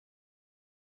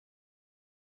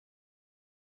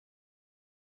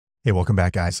Hey, welcome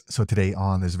back, guys. So today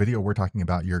on this video, we're talking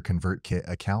about your ConvertKit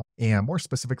account. And more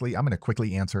specifically, I'm going to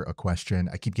quickly answer a question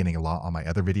I keep getting a lot on my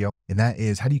other video. And that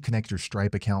is, how do you connect your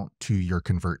Stripe account to your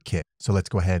ConvertKit? So let's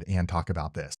go ahead and talk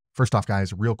about this. First off,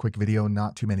 guys, real quick video,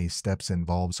 not too many steps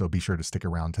involved, so be sure to stick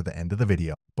around to the end of the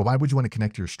video. But why would you want to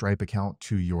connect your Stripe account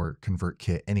to your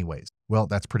ConvertKit anyways? Well,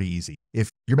 that's pretty easy. If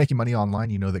you're making money online,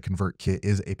 you know that ConvertKit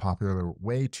is a popular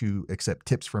way to accept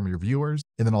tips from your viewers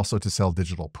and then also to sell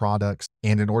digital products.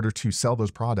 And in order to sell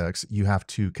those products, you have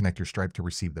to connect your Stripe to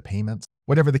receive the payments.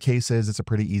 Whatever the case is, it's a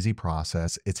pretty easy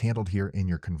process. It's handled here in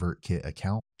your ConvertKit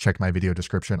account. Check my video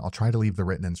description. I'll try to leave the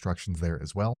written instructions there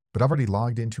as well. But I've already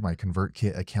logged into my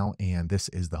ConvertKit account and this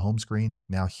is the home screen.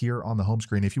 Now here on the home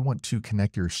screen, if you want to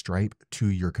connect your Stripe to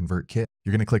your ConvertKit,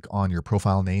 you're going to click on your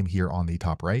profile name here on the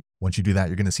top right. Once you do that,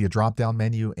 you're going to see a drop-down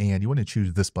menu and you want to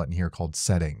choose this button here called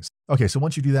Settings. Okay, so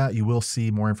once you do that, you will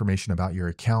see more information about your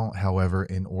account. However,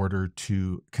 in order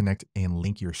to connect and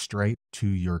link your Stripe to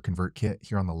your ConvertKit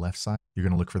here on the left side, you're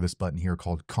going to look for this button here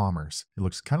called Commerce. It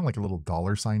looks kind of like a little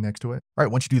dollar sign next to it. All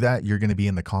right, once you do that, you're going to be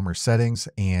in the Commerce settings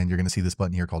and you're going to see this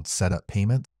button here called Setup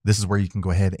Payment. This is where you can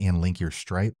go ahead and link your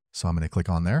Stripe. So I'm going to click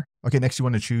on there. Okay, next you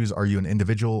want to choose, are you an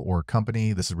individual or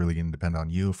company? This is really going to depend on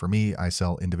you. For me, I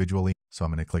sell individually. So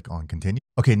I'm going to click on continue.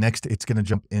 Okay, next it's going to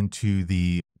jump into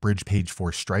the bridge page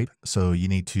for Stripe. So you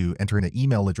need to enter in an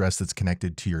email address that's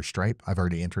connected to your Stripe. I've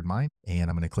already entered mine and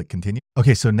I'm going to click continue.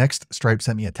 Okay, so next Stripe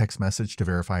sent me a text message to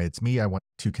verify it's me. I want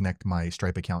to connect my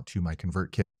Stripe account to my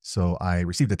ConvertKit. So I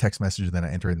received a text message, then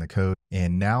I entered in the code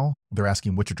and now they're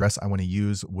asking which address I want to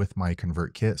use with my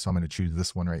ConvertKit. So I'm going to choose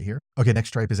this one right here. Okay, next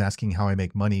Stripe is asking how I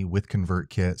make money with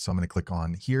ConvertKit. So I'm going to click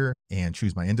on here and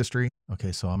choose my industry.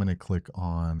 Okay, so I'm going to click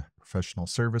on professional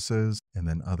services and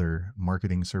then other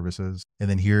marketing services. And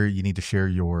then here you need to share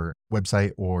your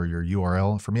website or your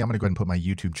URL. For me, I'm going to go ahead and put my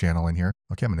YouTube channel in here.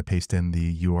 Okay, I'm going to paste in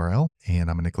the URL and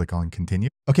I'm going to click on continue.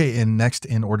 Okay, and next,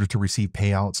 in order to receive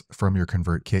payouts from your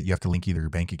ConvertKit, you have to link either your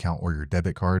bank account or your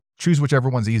debit card. Choose whichever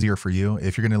one's easier for you.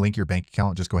 If you're going to link your bank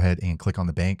account, just go ahead and click on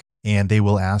the bank and they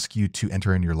will ask you to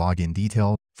enter in your login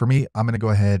details. For me, I'm going to go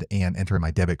ahead and enter in my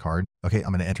debit card. Okay,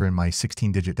 I'm going to enter in my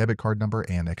 16-digit debit card number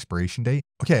and expiration date.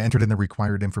 Okay, I entered in the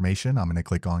required information. I'm going to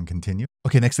click on continue.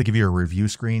 Okay, next they give you a review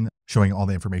screen showing all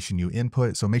the information you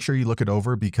input. So make sure you look it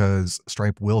over because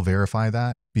Stripe will verify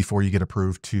that before you get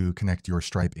approved to connect your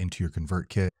Stripe into your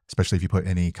ConvertKit, especially if you put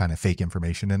any kind of fake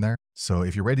information in there. So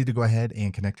if you're ready to go ahead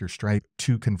and connect your Stripe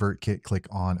to ConvertKit, click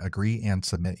on agree and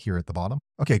submit here at the bottom.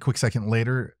 Okay, quick second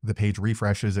later, the page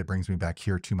refreshes. It brings me back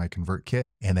here to my ConvertKit.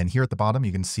 And then here at the bottom,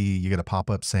 you can see you get a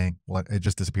pop-up saying, well, it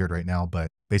just disappeared right now,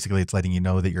 but basically it's letting you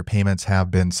know that your payments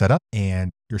have been set up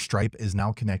and your Stripe is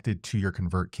now connected to your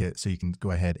ConvertKit. So you can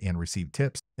go ahead and receive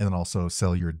tips and then also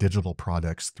sell your digital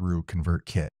products through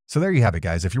ConvertKit. So there you have it,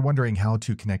 guys. If you're wondering how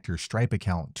to connect your Stripe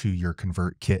account to your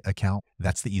ConvertKit account,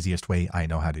 that's the easiest way I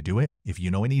know how to do it. If you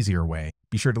know an easier way,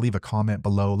 be sure to leave a comment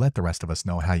below. Let the rest of us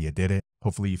know how you did it.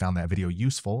 Hopefully you found that video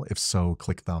useful. If so,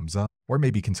 click thumbs up or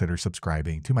maybe consider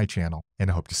subscribing to my channel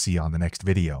and I hope to see you on the next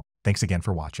video. Thanks again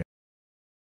for watching.